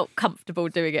they felt comfortable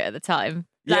doing it at the time,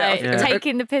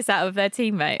 taking the piss out of their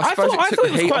teammates. I thought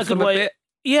it was quite a good way.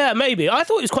 Yeah, maybe. I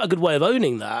thought it was quite a good way of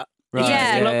owning that. Right.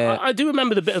 Yeah. I do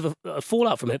remember the bit of a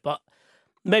fallout from it, but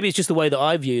maybe it's just the way that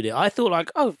I viewed it. I thought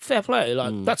fair play.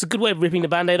 That's a good way of ripping the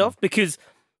Band-Aid off because,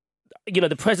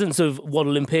 the presence of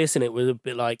Waddle and Pearce in it was a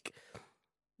bit like,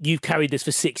 you've carried this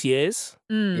for 6 years.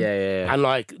 Yeah.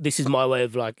 And this is my way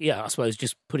of I suppose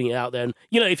just putting it out there. And,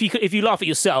 if you laugh at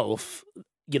yourself,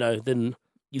 then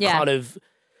you kind of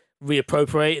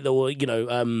reappropriate or,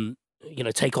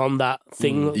 take on that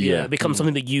thing. It becomes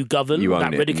something that you govern,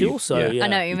 that ridicule. I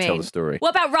know what you mean. Tell the story. What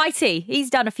about Righty?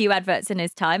 He's done a few adverts in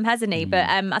his time, hasn't he? But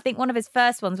I think one of his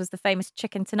first ones was the famous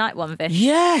Chicken Tonight one, Vish.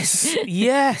 Yes. Do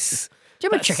you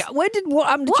remember Chicken? What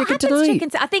happened to Chicken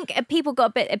Tonight? I think people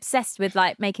got a bit obsessed with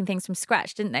making things from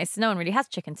scratch, didn't they? So no one really has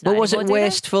Chicken Tonight. But was anymore, it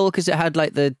wasteful because it had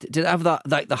did it have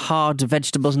that the hard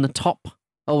vegetables in the top?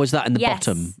 Or was that in the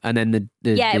bottom? And then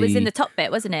it was in the top bit,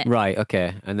 wasn't it? Right,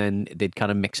 okay. And then they'd kind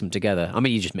of mix them together. I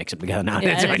mean, you just mix them together now.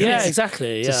 Yeah,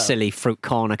 exactly. It's a silly fruit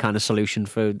corner kind of solution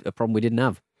for a problem we didn't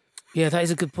have. Yeah, that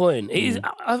is a good point. It is.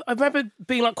 I remember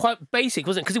being quite basic,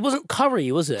 wasn't it? Because it wasn't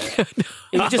curry, was it?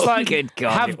 It was just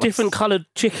have different coloured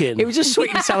chicken. It was just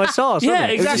sweet and sour sauce, wasn't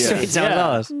it? Exactly. It was just sweet and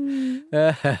sour sauce.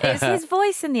 It's his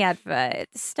voice in the advert. It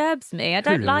disturbs me. I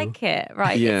don't like it.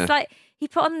 Right. Yeah. It's he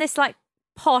put on this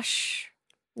posh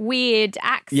weird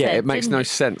accent. Yeah, it makes no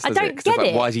sense. I Does don't it? 'Cause get it's like,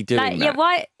 it. why is he doing that? Yeah,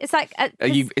 why? It's like.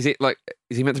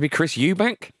 Is he meant to be Chris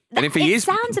Eubank? And if he it is,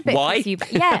 sounds a bit why? Chris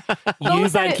Eubank. Yeah.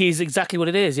 Eubank is exactly what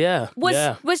it is. Yeah.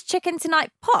 Was Chicken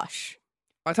Tonight posh?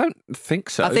 I don't think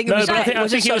so. I think it was. I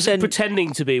think it was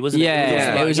pretending to be, wasn't it?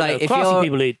 Yeah, it was like if classy you're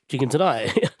people eat Chicken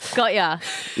Tonight. Got ya.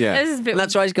 Yeah. This is a bit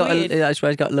that's why he's got. weird. That's why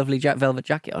he's got a lovely velvet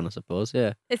jacket on, I suppose.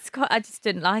 Yeah. It's quite. I just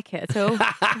didn't like it at all.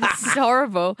 It's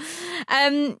horrible.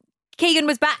 Keegan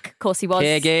was back. Of course he was.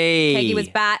 Keegan was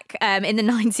back in the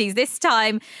 90s, this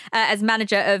time as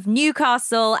manager of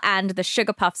Newcastle and the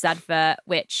Sugar Puffs advert,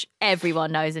 which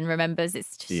everyone knows and remembers.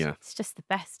 It's just the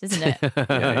best, isn't it?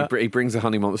 Yeah, he brings the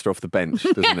Honey Monster off the bench,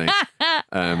 doesn't he?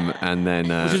 And then...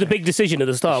 which was a big decision at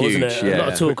the start, huge, wasn't it? yeah. A lot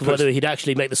of talk of whether he'd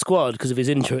actually make the squad because of his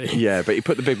injury. Yeah, but he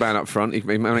put the big man up front. He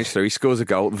managed to. He scores a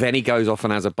goal. Then he goes off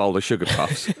and has a bowl of Sugar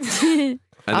Puffs. And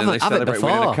then they celebrate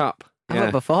winning a cup. I've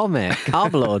it before, mate.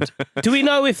 Carb load. Do we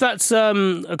know if that's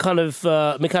a kind of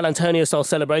Michael Antonio style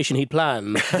celebration he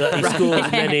planned? That he scores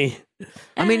and then he...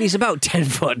 I mean, he's about 10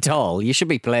 foot tall. You should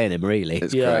be playing him, really.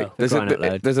 It's great. There's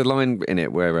a line in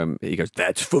it where he goes,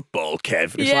 "That's football,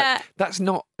 Kev." It's like, that's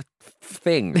not a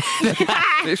thing.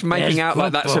 It's making out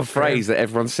like that's a phrase that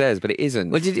everyone says, but it isn't.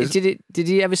 Well, did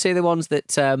you ever see the ones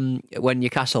that when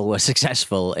Newcastle were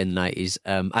successful in the 90s,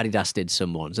 Adidas did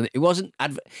some ones, and it wasn't.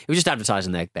 It was just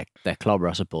advertising their clobber,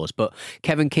 I suppose. But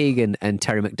Kevin Keegan and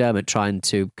Terry McDermott trying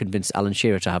to convince Alan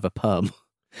Shearer to have a perm.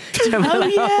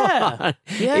 Yeah.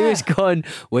 He was going,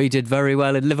 we did very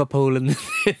well in Liverpool in the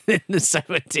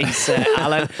 70s,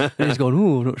 Alan. And he's going,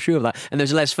 I'm not sure of that. And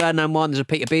there's a Les Ferdinand one, there's a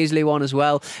Peter Beardsley one as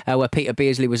well, where Peter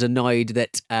Beardsley was annoyed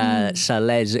that Sir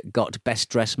Les got Best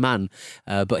Dressed Man,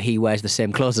 but he wears the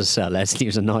same clothes as Sir Les. And he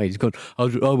was annoyed. He's going,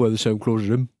 I'll wear the same clothes as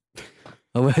him.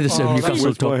 I wear the same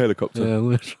Newcastle top. My helicopter. Yeah,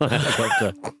 where's my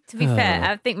helicopter? To be fair,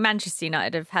 I think Manchester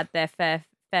United have had their fair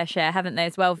share, haven't they,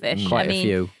 as well, Vish? Quite a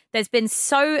few. There's been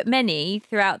so many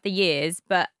throughout the years,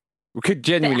 but we could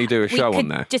genuinely do a show on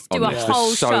there. Just do a whole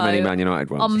There's show so many Man United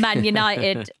ones. on Man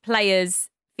United players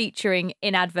featuring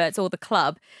in adverts or the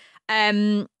club.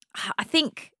 I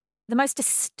think the most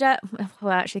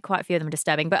well, actually quite a few of them are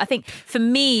disturbing, but I think for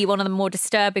me, one of the more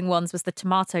disturbing ones was the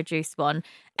tomato juice one.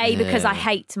 Because I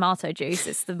hate tomato juice.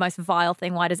 It's the most vile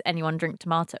thing. Why does anyone drink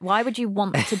tomato? Why would you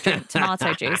want to drink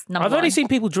tomato juice? I've only seen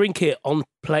people drink it on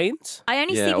planes. I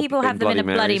only see people have them in a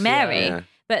Bloody Mary.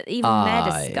 But even they're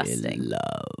disgusting. I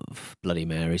love Bloody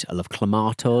Marys. I love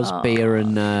Clamatos,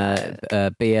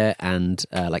 beer and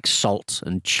like salt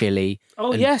and chili.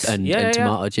 Oh, and, yes. And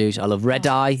tomato juice. I love Red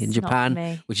Eye in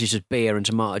Japan, which is just beer and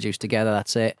tomato juice together.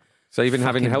 That's it. So you've been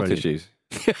having health issues?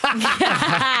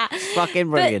 Fucking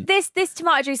brilliant. But this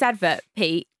tomato juice advert,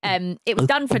 Pete, it was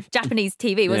done for Japanese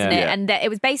TV, wasn't it? Yeah. And it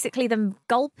was basically them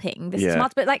gulping this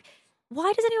tomato. But like,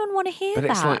 why does anyone want to hear that?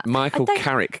 But it's like Michael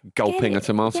Carrick gulping a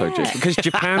tomato juice. Because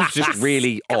Japan's just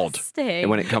really odd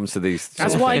when it comes to these.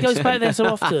 That's why he goes back there so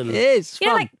often. It is. You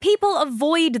know, like people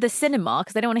avoid the cinema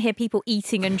because they don't want to hear people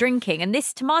eating and drinking. And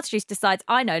this tomato juice decides,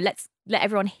 I know, let's let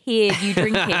everyone hear you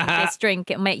drinking this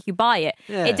drink. It'll make you buy it.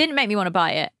 Yeah. It didn't make me want to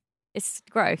buy it. It's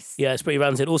gross. Yeah, it's pretty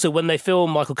rancid. Also, when they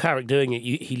film Michael Carrick doing it,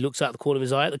 he looks out the corner of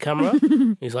his eye at the camera.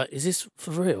 He's like, is this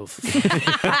for real?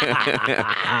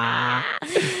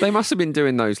 They must have been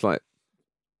doing those like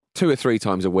 2 or 3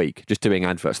 times a week, just doing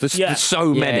adverts. There's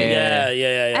so many. Yeah.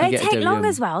 And they take long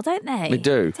as well, don't they? They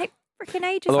do. They take freaking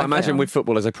ages. Although I imagine with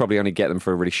footballers, they probably only get them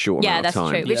for a really short amount of time.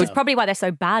 Yeah, that's true. Which is probably why they're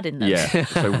so bad in them. Yeah,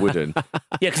 so wooden.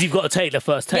 Yeah, because you've got to take the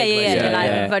first take.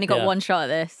 I've only got one shot at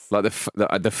this. Like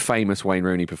the famous Wayne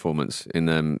Rooney performance in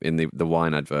the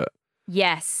wine advert.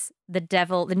 Yes, the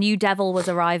new devil was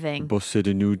arriving. Boss said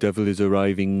a new devil is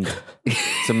arriving.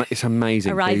 It's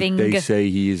amazing. Arriving. They say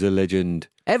he is a legend.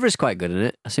 Everett's quite good in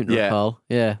it, I seem to recall.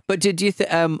 Yeah. But do you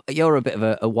think you're a bit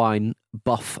of a wine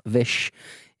buff, Vish?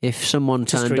 If someone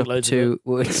turned up to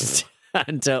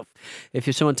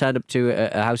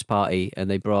a house party and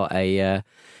they brought a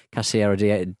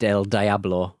Casillero del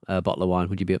Diablo bottle of wine,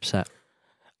 would you be upset?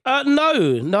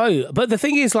 No. But the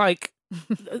thing is, like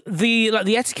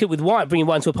the etiquette with wine, bringing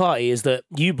wine to a party, is that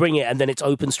you bring it and then it's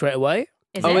open straight away.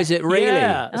 Is it really?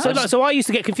 Yeah. So I used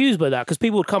to get confused by that because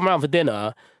people would come around for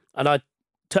dinner and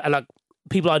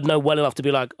people I'd know well enough to be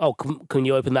like, oh, can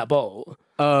you open that bottle?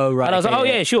 Oh, right. And I was like, oh,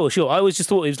 yeah, sure. I always just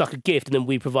thought it was like a gift and then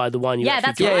we provide the wine. I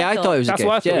thought it was a gift. That's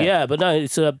what I thought, yeah. But no,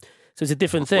 it's a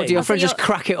different thing. What, do your friends just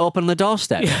crack it up on the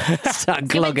doorstep? Start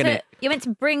glugging it. You're meant to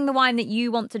bring the wine that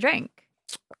you want to drink.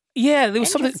 Yeah, there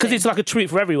was something, because it's like a treat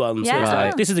for everyone. So Yeah. it's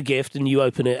like, this is a gift and you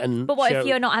open it and But what share if it.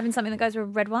 you're not having something that goes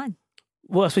with red wine?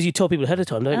 Well, I suppose you tell people ahead of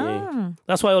time, don't you?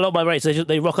 That's why a lot of my mates,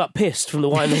 they rock up pissed from the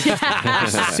wine,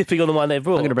 sipping on the wine they've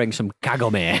brought. I'm going to bring some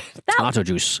Kagome tomato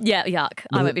juice. Yeah, yuck.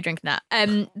 I won't be drinking that.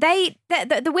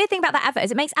 The weird thing about that advert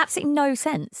is it makes absolutely no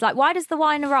sense. Like, why does the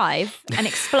wine arrive and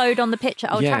explode on the pitch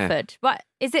at Old Trafford? What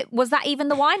is it? Was that even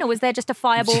the wine, or was there just a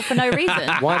fireball for no reason?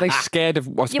 Why are they scared of?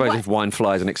 I suppose if wine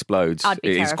flies and explodes, I'd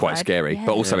be it is quite terrified. scary. Yeah.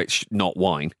 But also, it's not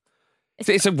wine.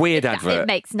 It's a weird advert. It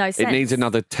makes no sense. It needs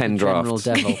another 10 drafts.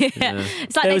 Devil.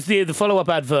 It's like There was the follow-up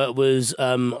advert was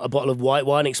a bottle of white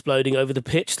wine exploding over the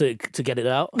pitch to get it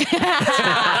out.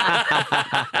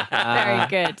 Very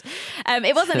good.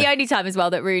 It wasn't the only time as well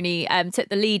that Rooney took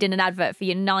the lead in an advert for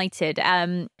United.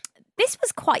 This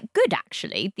was quite good,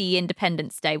 actually, the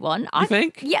Independence Day one. You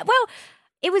think? Yeah, well,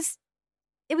 it was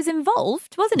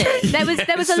involved, wasn't it? There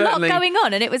was a lot going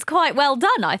on, and it was quite well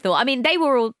done, I thought. I mean, they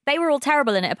were all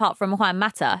terrible in it, apart from Juan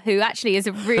Mata, who actually is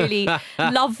a really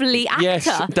lovely actor.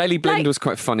 Yes, Daley Blind was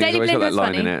quite funny. He's always got that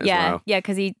line in it as well. Yeah,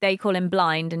 because they call him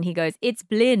blind, and he goes, "It's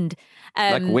blind."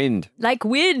 Like wind. Like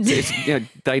wind. It's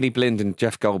Daley Blind and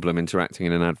Jeff Goldblum interacting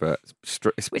in an advert.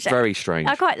 It's very strange.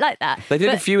 I quite like that. They did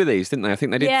a few of these, didn't they? I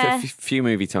think they did a few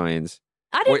movie tie-ins.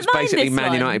 I didn't where it's mind basically this Man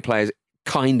one. United players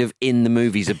kind of in the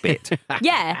movies a bit.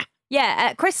 Yeah.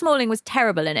 Chris Smalling was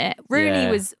terrible in it.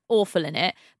 Rooney was awful in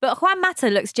it. But Juan Mata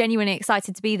looks genuinely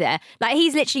excited to be there. Like,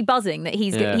 he's literally buzzing that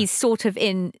he's sort of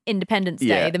in Independence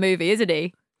Day, the movie, isn't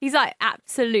he? He's like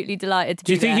absolutely delighted to be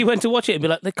there. Do you think he went to watch it and be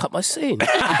like, they cut my scene?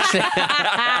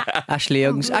 Ashley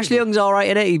Young's all right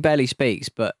in it. He barely speaks,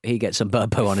 but he gets some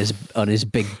burpo on his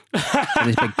big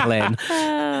plane.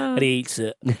 And he eats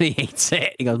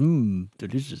it. He goes,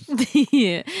 delicious.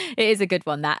 Yeah, it is a good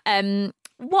one, that.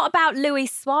 What about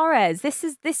Luis Suarez? This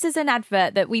is an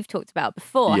advert that we've talked about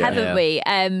before, haven't we?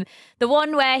 The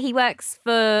one where he works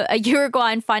for a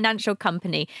Uruguayan financial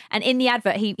company, and in the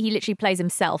advert he literally plays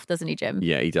himself, doesn't he, Jim?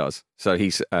 Yeah, he does. So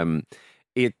he's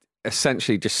he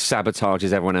essentially just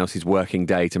sabotages everyone else's working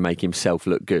day to make himself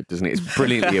look good, doesn't it? It's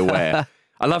brilliantly aware.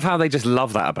 I love how they just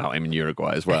love that about him in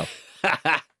Uruguay as well.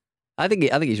 I think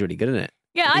he's really good in it.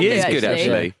 Yeah, he is good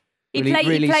actually. He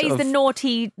plays the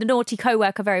naughty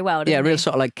co-worker very well, doesn't he? Real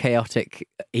sort of like chaotic,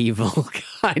 evil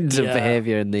kind of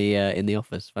behaviour in the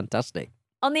office. Fantastic.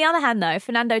 On the other hand, though,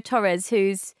 Fernando Torres,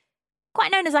 who's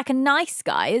quite known as like a nice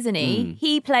guy, isn't he?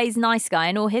 He plays nice guy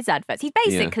in all his adverts. He's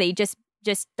basically just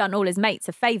done all his mates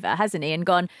a favour, hasn't he? And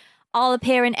gone, I'll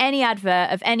appear in any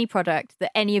advert of any product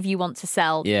that any of you want to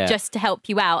sell just to help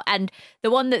you out. And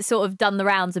the one that's sort of done the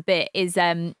rounds a bit is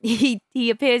he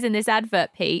appears in this advert,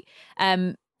 Pete,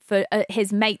 for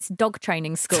his mate's dog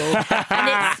training school,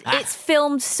 and it's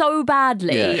filmed so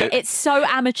badly. Yeah. It's so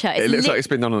amateur. It looks like it's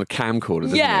been done on a camcorder,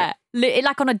 doesn't it?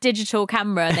 Like on a digital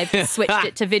camera, and they've switched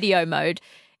it to video mode.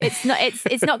 It's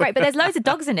not great, but there's loads of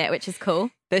dogs in it, which is cool.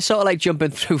 They're sort of like jumping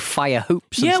through fire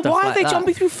hoops and stuff why like are they that.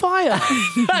 jumping through fire?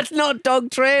 That's not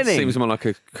dog training. Seems more like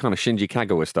a kind of Shinji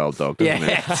Kagawa style dog, doesn't it?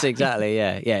 Yes, exactly.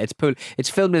 Yeah. It's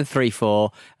filmed in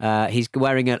 3:4. He's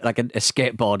wearing a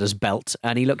skateboarder's belt,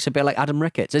 and he looks a bit like Adam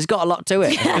Ricketts. It's got a lot to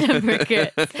it. Adam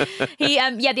Ricketts. He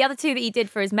the other two that he did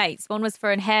for his mates. One was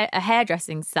for a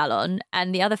hairdressing salon,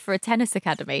 and the other for a tennis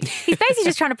academy. He's basically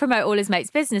just trying to promote all his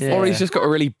mates' businesses. Or he's just got a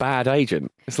really bad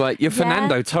agent. It's like, you're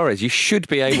Fernando Torres. You should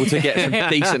be able to get some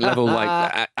decent level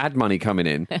ad money coming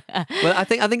in. Well, I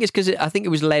think it's because I think it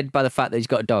was led by the fact that he's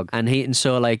got a dog, and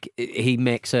so like he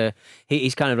makes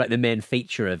he's kind of like the main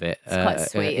feature of it. It's quite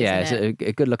sweet. It's a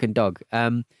good looking dog.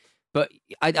 But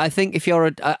I think if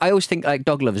you're I always think like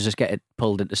dog lovers just get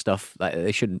pulled into stuff like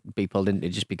they shouldn't be pulled into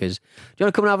just because. Do you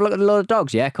want to come and have a look at a load of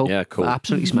dogs? Yeah, cool. Yeah, cool.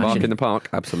 Absolutely smashing. Bark in the park,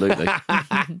 absolutely.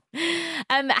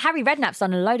 Harry Redknapp's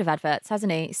done a load of adverts,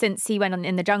 hasn't he? Since he went on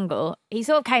In the Jungle, he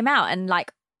sort of came out and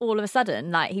like all of a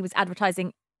sudden, like he was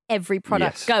advertising every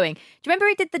product going. Do you remember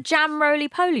he did the Jam Roly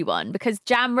Poly one? Because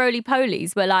Jam Roly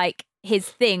Polies were like his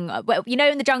thing. Well, you know,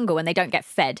 in the jungle when they don't get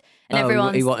fed, and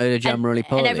he wanted a Jam Roly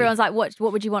Poly, and everyone's like, "What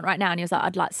would you want right now?" And he was like,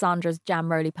 "I'd like Sandra's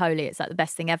Jam Roly Poly. It's like the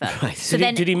best thing ever." Right. So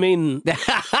did he mean?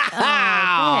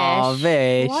 Oh,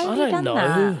 Vish. Why have I you don't done know.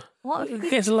 that? What? He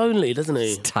gets lonely, doesn't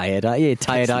he? Tired, are you?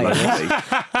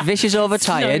 Vish is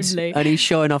overtired, Lonely. and he's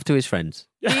showing off to his friends.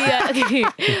 Well,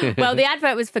 the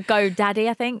advert was for GoDaddy,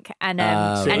 I think, and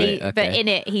but in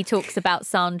it he talks about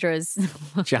Sandra's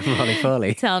Jam Roly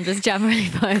Poly. Sandra's Jam Roly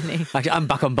Poly. Actually, I'm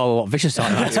back on board with what Vish is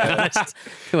talking about, to be honest.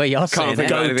 The way you're saying it.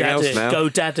 Go Daddy. Go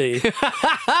Daddy.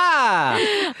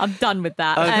 I'm done with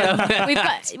that.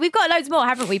 We've got loads more,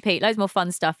 haven't we, Pete? Loads more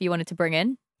fun stuff you wanted to bring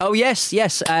in. Oh, yes.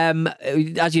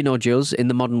 As you know, Jules, in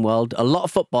the modern world, a lot of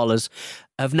footballers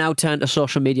have now turned to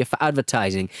social media for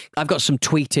advertising. I've got some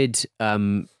tweeted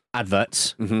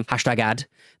adverts, hashtag ad,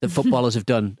 that footballers have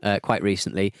done quite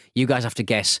recently. You guys have to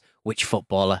guess which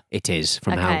footballer it is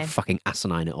from how fucking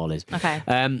asinine it all is. Okay.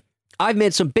 I've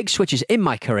made some big switches in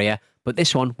my career, but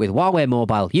this one with Huawei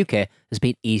Mobile UK has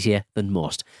been easier than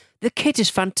most. The kit is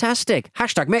fantastic.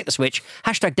 Hashtag make the switch.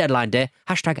 Hashtag deadline day.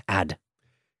 Hashtag ad.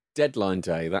 Deadline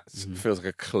day. That feels like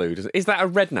a clue. Is that a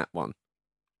Redknapp one?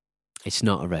 It's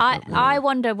not a Redknapp one. I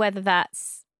wonder whether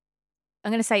that's...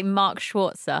 I'm going to say Mark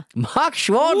Schwarzer. Mark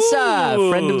Schwarzer!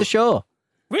 Ooh. Friend of the show.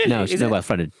 Really? No,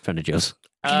 friend of Joe's.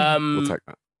 We'll take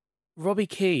that. Robbie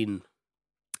Keane.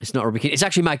 It's not Robbie Keane. It's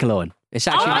actually Michael Owen. It's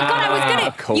actually Oh my God, I was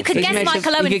going to... You could guess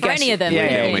Michael Owen for any of them.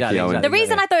 Yeah, The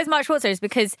reason I thought it was Mark Schwarzer is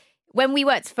because when we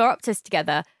worked for Optus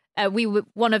together,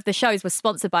 one of the shows was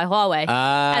sponsored by Huawei.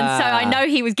 And so I know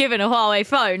he was given a Huawei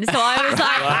phone. So I was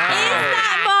like, is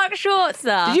that Mark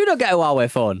Schwarzer? Did you not get a Huawei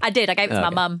phone? I did. I gave it to my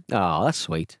mum. Oh, that's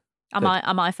sweet. I'm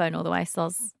iPhone all the way,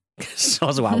 soz.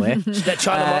 Soz Huawei.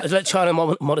 Let China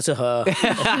monitor her.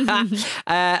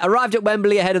 Arrived at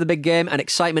Wembley ahead of the big game and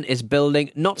excitement is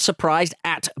building. Not surprised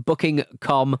at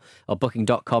Booking.com or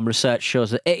Booking.com research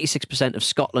shows that 86% of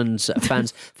Scotland's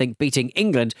fans think beating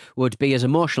England would be as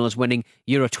emotional as winning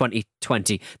Euro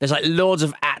 2020. There's like loads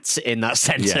of ats in that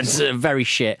sentence. Yes. Very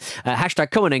shit.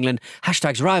 Hashtag come on England.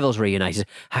 Hashtags rivals reunited.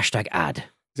 Hashtag ad.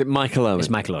 Is it Michael Owen? It's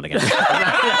Michael Owen again.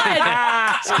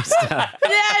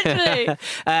 Deadly.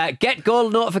 Get goal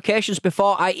notifications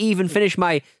before I even finish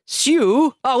my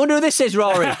stew. Oh, I wonder who this is,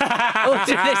 Rory. I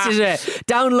wonder if this is it.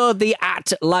 Download the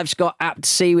LiveScore app to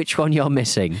see which one you're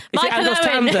missing. Michael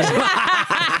Owen.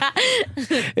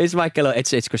 It's Michael Owen.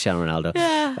 It's Cristiano Ronaldo.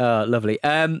 Yeah. Oh, lovely.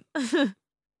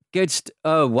 Good.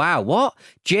 Oh, wow. What?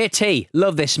 JT,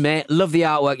 love this, mate. Love the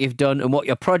artwork you've done and what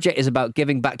your project is about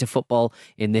giving back to football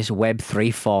in this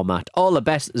Web3 format. All the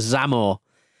best, Zamora.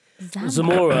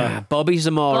 Bobby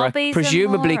Zamora. Bobby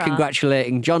presumably Zamora.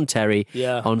 congratulating John Terry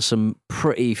on some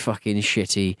pretty fucking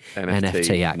shitty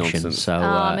NFT action. nonsense. So,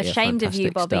 I'm ashamed of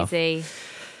you, fantastic Bobby stuff. Z.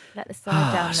 Let the sun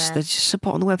down there. They're just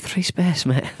supporting the Web3 space,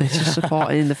 mate. They're just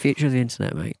supporting the future of the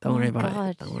internet, mate. Don't worry about God.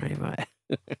 it. Don't worry about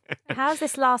it. How's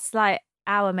this last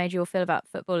hour made you all feel about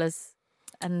footballers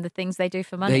and the things they do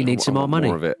for money? They need some more money.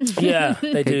 More of it. Yeah,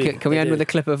 they do. Can we end with a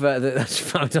clip of that's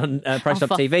found on Price Stop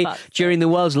for TV fuck's during the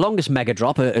world's longest mega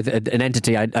drop, an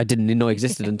entity I didn't know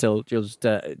existed until Jules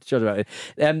showed about it.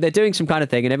 They're doing some kind of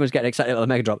thing, and everyone's getting excited about the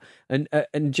mega drop, and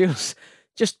Jules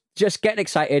just getting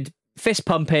excited, fist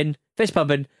pumping,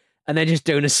 and then just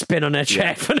doing a spin on her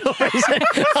chair for no reason.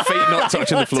 Feet not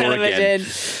touching the floor again.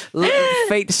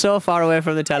 Feet so far away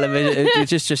from the television.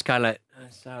 It's just kind of like.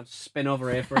 I'll spin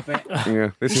over here for a bit.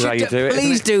 Yeah, this is how you do it.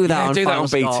 Please do that. Do that on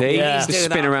BT. Yeah. Just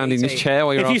spin around in his chair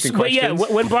while you're asking questions.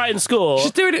 Yeah, when Brighton score,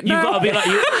 just doing it now. You've got to be like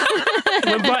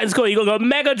when Brighton score, you've got to go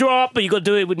mega drop, but you've got to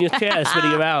do it with your chair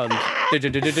spinning around.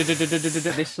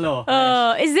 This slow.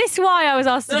 Oh, is this why I was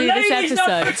asked to do this episode?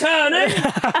 Not returning.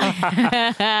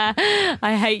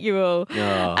 I hate you all.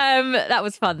 Oh. That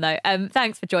was fun though.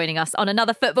 Thanks for joining us on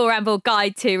another Football Ramble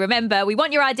Guide to. Remember, we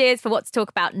want your ideas for what to talk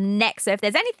about next. So if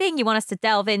there's anything you want us to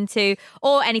delve into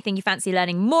or anything you fancy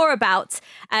learning more about,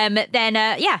 then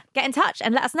get in touch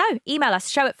and let us know. Email us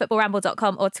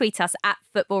show@footballramble.com or tweet us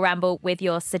 @footballramble with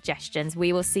your suggestions.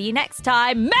 We will see you next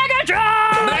time. Mega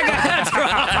Drop! Mega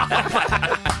Drop!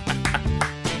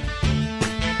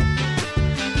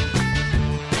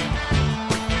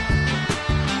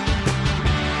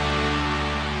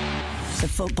 The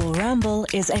Football Ramble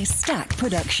is a Stack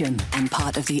production and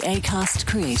part of the Acast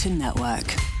Creator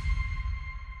Network.